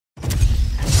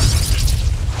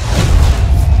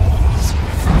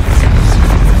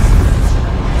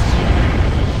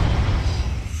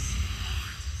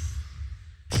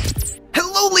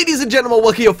and gentlemen,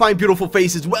 welcome your fine beautiful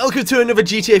faces. Welcome to another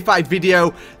GTA 5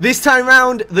 video. This time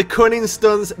round, the Cunning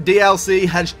Stunts DLC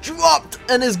has dropped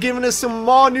and has given us some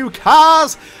more new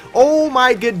cars. Oh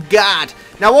my good god.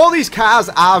 Now all these cars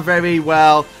are very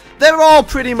well, they're all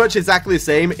pretty much exactly the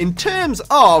same in terms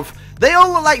of they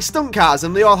all look like stunt cars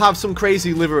and they all have some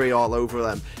crazy livery all over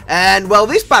them. And well,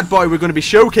 this bad boy we're going to be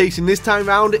showcasing this time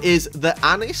round is the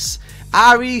ANNIS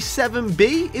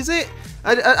RE-7B, is it?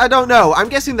 I don't know. I'm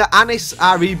guessing the ANNIS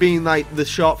RE being like the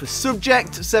short for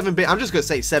subject, 7B. I'm just going to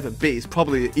say 7B is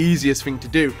probably the easiest thing to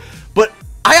do. But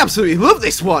I absolutely love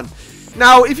this one.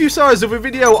 Now, if you saw us other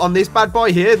video on this bad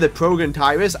boy here, the Program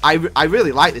Tyrus, I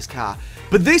really like this car.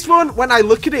 But this one, when I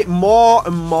look at it more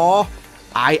and more,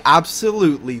 I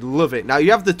absolutely love it. Now,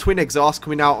 you have the twin exhaust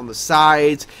coming out on the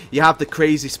sides. You have the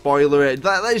crazy spoiler.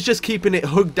 That is just keeping it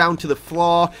hugged down to the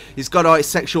floor. It's got all its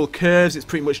sexual curves. It's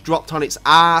pretty much dropped on its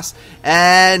ass.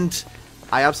 And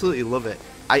I absolutely love it.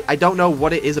 I don't know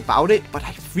what it is about it, but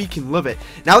I freaking love it.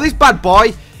 Now, this bad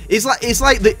boy is like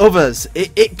the others.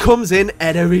 It comes in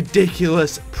at a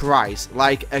ridiculous price.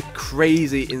 Like a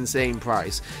crazy, insane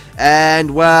price.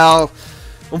 And, well,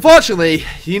 unfortunately,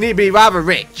 you need to be rather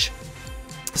rich.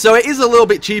 So it is a little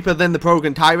bit cheaper than the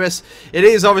Program Tyrus. It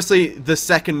is obviously the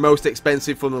second most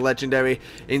expensive from the Legendary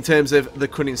in terms of the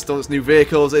Cunning Stunts new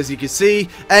vehicles, as you can see.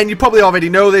 And you probably already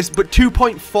know this, but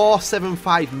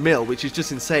 2.475 mil, which is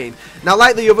just insane. Now,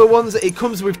 like the other ones, it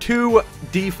comes with two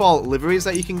default liveries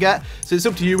that you can get. So it's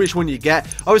up to you which one you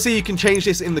get. Obviously, you can change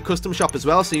this in the custom shop as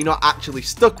well, so you're not actually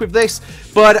stuck with this.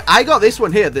 But I got this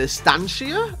one here, the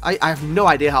Stantia. I have no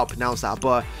idea how to pronounce that,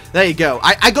 but there you go.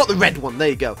 I got the red one, there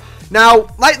you go. Now,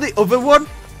 like the other one,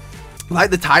 like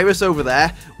the Tyrus over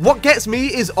there, what gets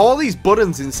me is all these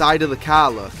buttons inside of the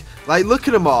car, look. Like, look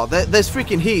at them all. There's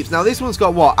freaking heaps. Now, this one's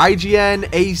got what?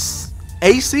 IGN,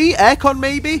 AC, aircon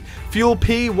maybe? Fuel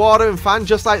P, water and fan,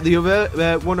 just like the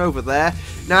other one over there.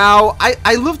 Now,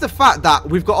 I love the fact that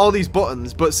we've got all these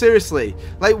buttons, but seriously,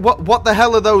 like, what the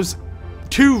hell are those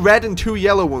two red and two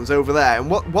yellow ones over there?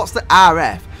 And what's the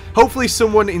RF? Hopefully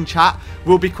someone in chat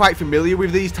will be quite familiar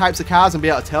with these types of cars and be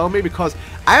able to tell me, because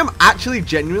I am actually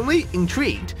genuinely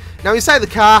intrigued. Now, inside the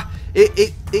car,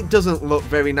 it doesn't look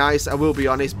very nice, I will be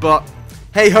honest, but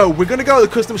hey ho, we're going to go to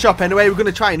the custom shop anyway. We're going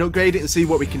to try and upgrade it and see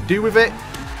what we can do with it.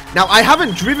 Now, I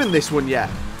haven't driven this one yet,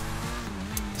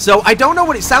 so I don't know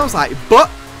what it sounds like, but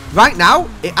right now,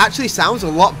 it actually sounds a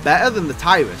lot better than the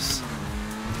Tyrus.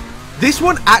 This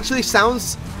one actually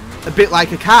sounds a bit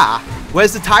like a car,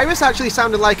 whereas the Tyrus actually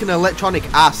sounded like an electronic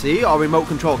RC or remote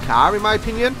control car in my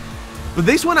opinion. But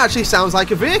this one actually sounds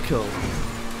like a vehicle.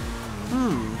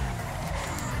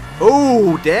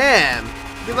 Oh damn,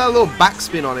 look at that little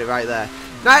backspin on it right there.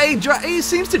 Now it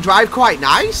seems to drive quite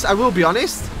nice, I will be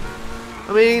honest.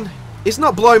 I mean, it's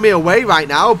not blowing me away right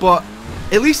now, but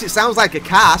at least it sounds like a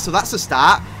car, so that's a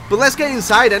start. But let's get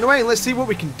inside anyway and let's see what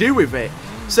we can do with it.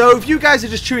 So if you guys are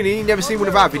just tuning in, you've never seen one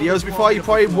of our videos before, you're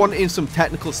probably wanting some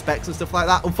technical specs and stuff like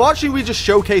that. Unfortunately, we just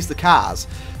showcase the cars.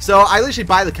 So I literally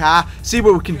buy the car, see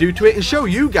what we can do to it, and show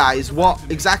you guys what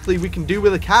exactly we can do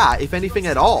with the car, if anything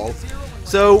at all.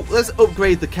 So let's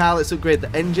upgrade the car, let's upgrade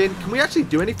the engine. Can we actually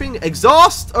do anything?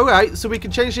 Exhaust! Alright, so we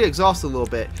can change the exhaust a little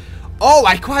bit. Oh,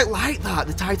 I quite like that.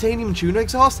 The titanium tuner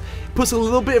exhaust puts a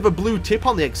little bit of a blue tip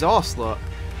on the exhaust, look.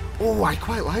 Oh, I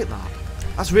quite like that.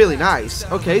 That's really nice.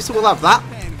 Okay, so we'll have that.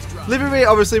 Livery,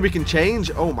 obviously, we can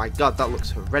change. Oh my god, that looks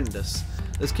horrendous.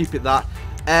 Let's keep it that.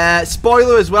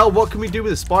 Spoiler as well. What can we do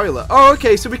with the spoiler? Oh,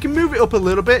 okay, so we can move it up a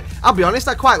little bit. I'll be honest,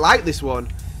 I quite like this one.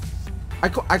 I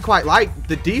quite like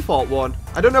the default one.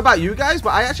 I don't know about you guys,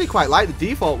 but I actually quite like the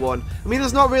default one. I mean,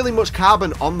 there's not really much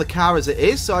carbon on the car as it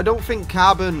is, so I don't think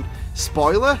carbon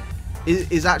spoiler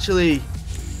is actually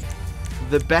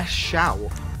the best shout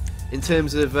in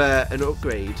terms of an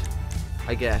upgrade,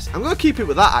 I guess. I'm going to keep it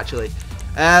with that, actually.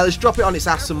 Let's drop it on its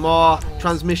ass some more.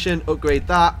 Transmission, upgrade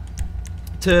that.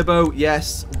 Turbo,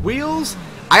 yes. Wheels,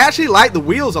 I actually like the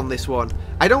wheels on this one.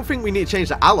 I don't think we need to change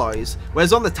the alloys.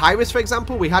 Whereas on the Tyrus, for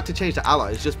example, we had to change the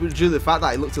alloys just due to the fact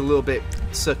that it looked a little bit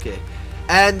sucky.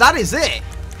 And that is it.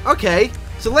 Okay,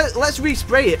 so let's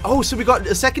respray it. Oh, so we got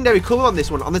a secondary color on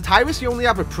this one. On the Tyrus, you only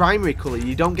have a primary color.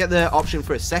 You don't get the option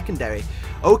for a secondary.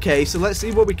 Okay, so let's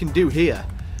see what we can do here.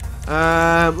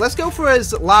 Let's go for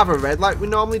as lava red like we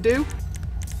normally do.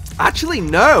 Actually,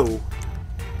 no.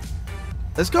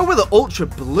 Let's go with the ultra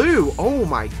blue. Oh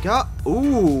my god.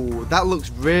 Ooh, that looks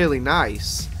really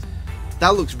nice.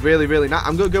 That looks really, really nice.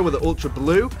 I'm going to go with the ultra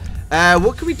blue.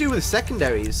 What can we do with the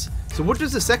secondaries? So what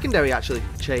does the secondary actually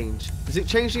change? Does it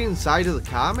change the inside of the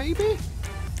car maybe?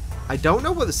 I don't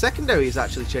know what the secondary is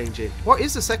actually changing. What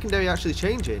is the secondary actually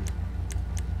changing?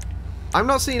 I'm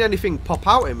not seeing anything pop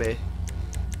out at me.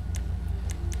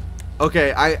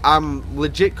 Okay, I'm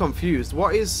legit confused.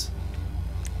 What is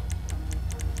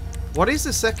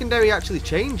the secondary actually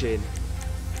changing?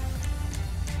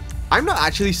 I'm not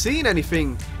actually seeing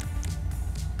anything.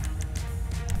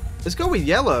 Let's go with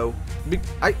yellow.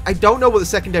 I don't know what the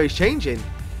secondary is changing.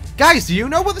 Guys, do you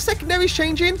know what the secondary is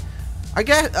changing?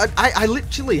 I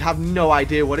literally have no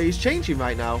idea what it is changing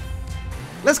right now.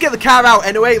 Let's get the car out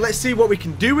anyway. Let's see what we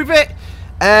can do with it.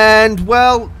 And,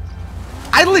 well,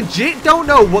 I legit don't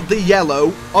know what the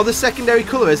yellow or the secondary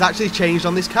colour has actually changed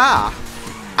on this car.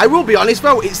 I will be honest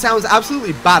though, it sounds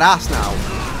absolutely badass now.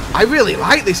 I really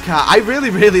like this car. I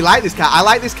really like this car. I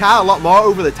like this car a lot more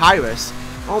over the Tyrus.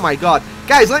 Oh my god.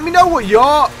 Guys, let me know what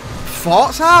your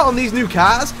thoughts are on these new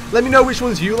cars. Let me know which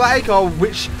ones you like or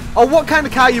what kind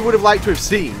of car you would have liked to have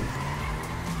seen.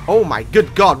 Oh my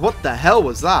good god, what the hell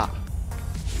was that?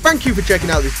 Thank you for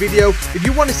checking out this video. If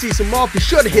you want to see some more, be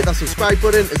sure to hit that subscribe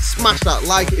button and smash that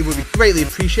like. It would be greatly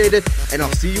appreciated. And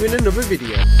I'll see you in another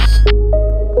video.